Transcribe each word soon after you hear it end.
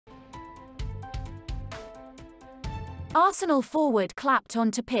Arsenal forward clapped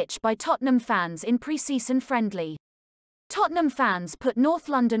onto pitch by Tottenham fans in pre-season friendly. Tottenham fans put North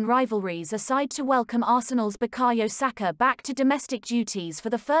London rivalries aside to welcome Arsenal's Bukayo Saka back to domestic duties for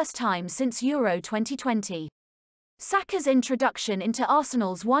the first time since Euro 2020. Saka's introduction into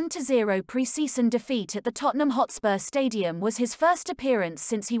Arsenal's 1-0 pre-season defeat at the Tottenham Hotspur Stadium was his first appearance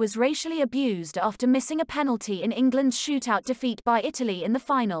since he was racially abused after missing a penalty in England's shootout defeat by Italy in the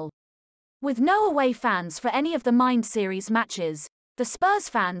final. With no away fans for any of the Mind Series matches, the Spurs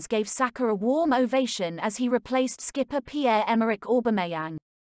fans gave Saka a warm ovation as he replaced skipper Pierre-Emerick Aubameyang.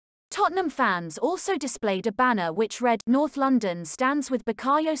 Tottenham fans also displayed a banner which read, "North London stands with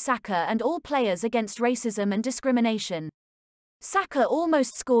Bukayo Saka and all players against racism and discrimination." Saka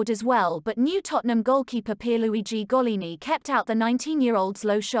almost scored as well, but new Tottenham goalkeeper Pierluigi Gollini kept out the 19-year-old's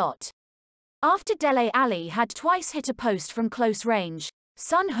low shot. After Dele Alli had twice hit a post from close range,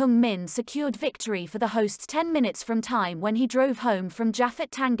 Son Heung-min secured victory for the hosts 10 minutes from time when he drove home from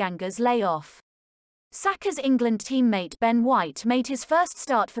Japhet Tanganga's layoff. Saka's England teammate Ben White made his first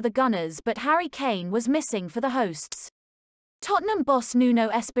start for the Gunners, but Harry Kane was missing for the hosts. Tottenham boss Nuno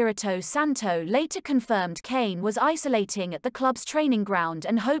Espirito Santo later confirmed Kane was isolating at the club's training ground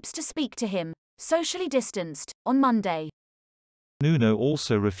and hopes to speak to him, socially distanced, on Monday. Nuno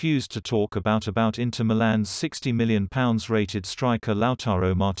also refused to talk about Inter Milan's £60 million rated striker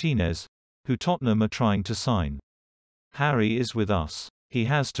Lautaro Martinez, who Tottenham are trying to sign. "Harry is with us. He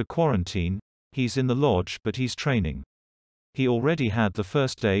has to quarantine, he's in the lodge but he's training. He already had the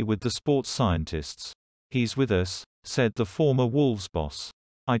first day with the sports scientists. He's with us," said the former Wolves boss.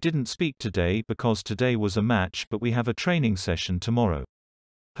 "I didn't speak today because today was a match, but we have a training session tomorrow.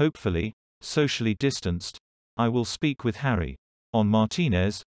 Hopefully, socially distanced, I will speak with Harry. On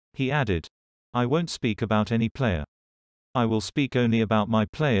Martinez," he added, "I won't speak about any player. I will speak only about my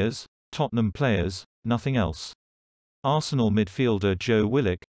players, Tottenham players, nothing else." Arsenal midfielder Joe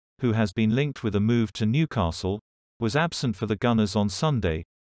Willock, who has been linked with a move to Newcastle, was absent for the Gunners on Sunday,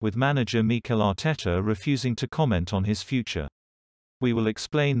 with manager Mikel Arteta refusing to comment on his future. "We will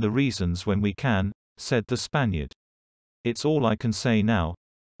explain the reasons when we can," said the Spaniard. "It's all I can say now.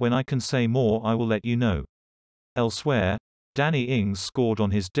 When I can say more I will let you know." Elsewhere, Danny Ings scored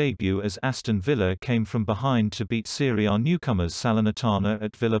on his debut as Aston Villa came from behind to beat Serie A newcomers Salernitana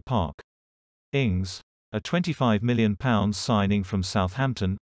at Villa Park. Ings, a £25 million signing from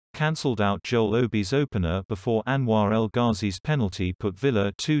Southampton, cancelled out Joel Obi's opener before Anwar El Ghazi's penalty put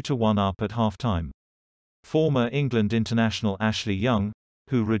Villa 2-1 up at half-time. Former England international Ashley Young,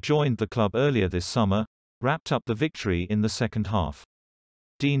 who rejoined the club earlier this summer, wrapped up the victory in the second half.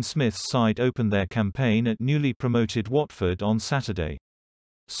 Dean Smith's side opened their campaign at newly promoted Watford on Saturday.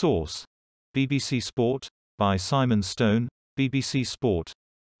 Source: BBC Sport, by Simon Stone, BBC Sport.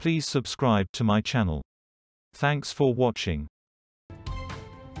 Please subscribe to my channel. Thanks for watching.